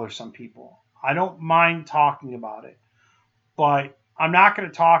bother some people. I don't mind talking about it. But I'm not going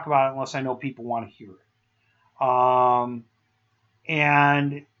to talk about it unless I know people want to hear it. And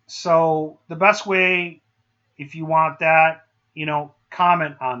so the best way, if you want that,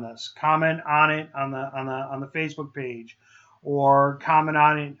 comment on this, comment on it on the Facebook page, or comment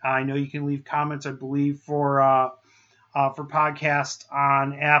on it. I know you can leave comments, I believe, for podcasts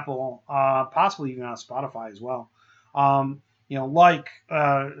on Apple, possibly even on Spotify as well. Like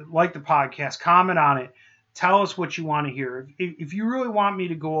the podcast, comment on it. Tell us what you want to hear. If you really want me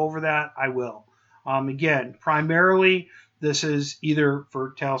to go over that, I will. Again, primarily, this is either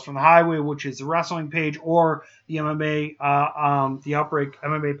for Tales from the Highway, which is the wrestling page, or the MMA, the Outbreak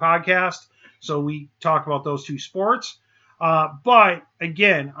MMA podcast. So we talk about those two sports. But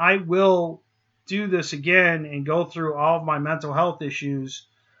again, I will do this again and go through all of my mental health issues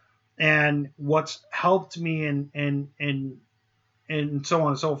and what's helped me and so on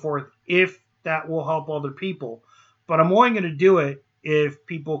and so forth, if that will help other people. But I'm only going to do it if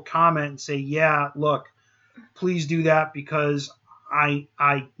people comment and say, yeah, look, please do that because it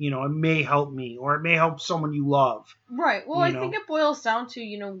may help me, or it may help someone you love. Right. Well, I think it boils down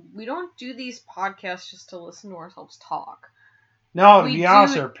to, we don't do these podcasts just to listen to ourselves talk. No, to be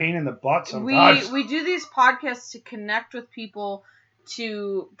honest, they're a pain in the butt sometimes. We do these podcasts to connect with people,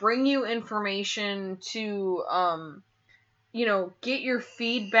 to bring you information, to, get your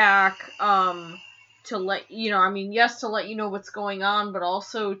feedback, to let, to let you know what's going on, but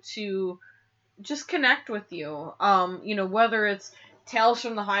also to just connect with you. Whether it's Tales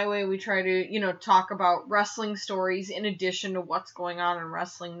from the Highway, we try to, talk about wrestling stories in addition to what's going on in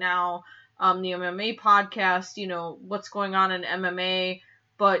wrestling now. The MMA podcast, what's going on in MMA,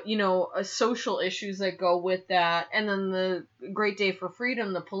 but, social issues that go with that. And then the Great Day for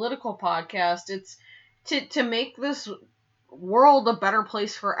Freedom, the political podcast, it's to make this world a better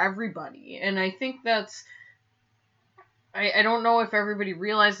place for everybody. And I think that's, I don't know if everybody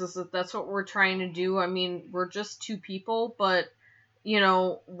realizes that that's what we're trying to do. I mean, we're just two people, but,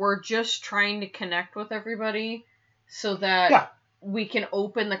 we're just trying to connect with everybody so that we can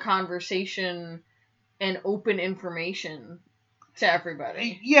open the conversation and open information to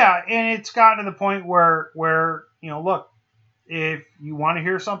everybody. Yeah, and it's gotten to the point where look, if you want to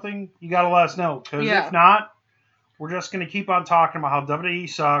hear something, you got to let us know. Because if not, we're just going to keep on talking about how WWE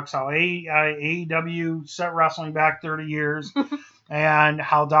sucks, how AEW set wrestling back 30 years, and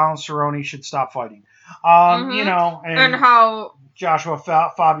how Donald Cerrone should stop fighting. And how Joshua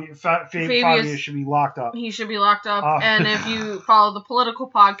Fabia should be locked up. He should be locked up. And if you follow the political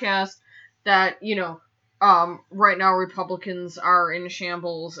podcast, that, right now Republicans are in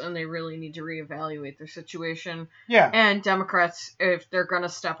shambles and they really need to reevaluate their situation. Yeah. And Democrats, if they're going to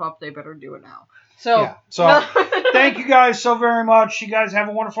step up, they better do it now. So thank you guys so very much. You guys have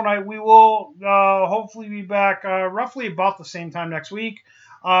a wonderful night. We will hopefully be back roughly about the same time next week.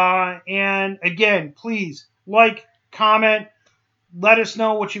 And again, please comment, let us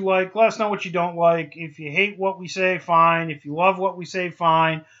know what you like, let us know what you don't like. If you hate what we say, fine. If you love what we say,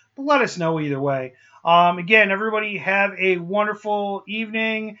 fine. But let us know either way. Again, everybody have a wonderful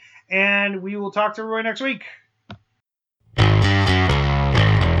evening, and we will talk to everybody next week.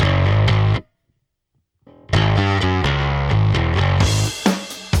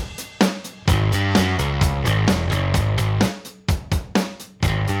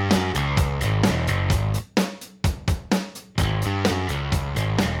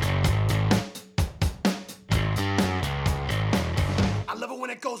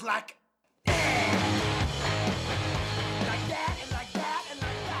 Goes like